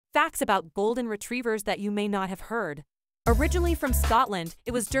Facts about golden retrievers that you may not have heard. Originally from Scotland,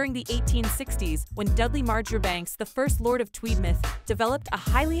 it was during the 1860s when Dudley Marjoribanks, the first Lord of Tweedmouth, developed a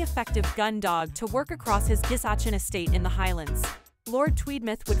highly effective gun dog to work across his Gisachin estate in the Highlands. Lord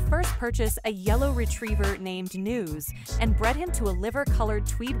Tweedmouth would first purchase a yellow retriever named News and bred him to a liver-colored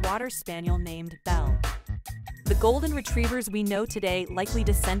Tweed Water Spaniel named Belle. The golden retrievers we know today likely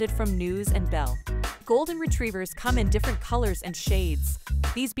descended from News and Belle. Golden retrievers come in different colors and shades,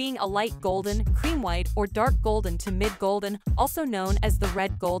 these being a light golden, cream white, or dark golden to mid-golden, also known as the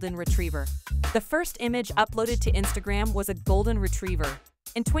red golden retriever. The first image uploaded to Instagram was a golden retriever.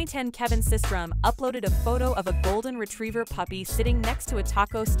 In 2010, Kevin Systrom uploaded a photo of a golden retriever puppy sitting next to a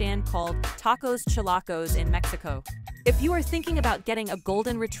taco stand called Tacos Chilacos in Mexico. If you are thinking about getting a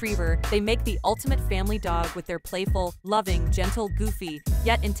golden retriever, they make the ultimate family dog with their playful, loving, gentle, goofy,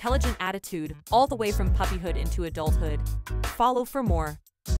 yet intelligent attitude, all the way from puppyhood into adulthood. Follow for more.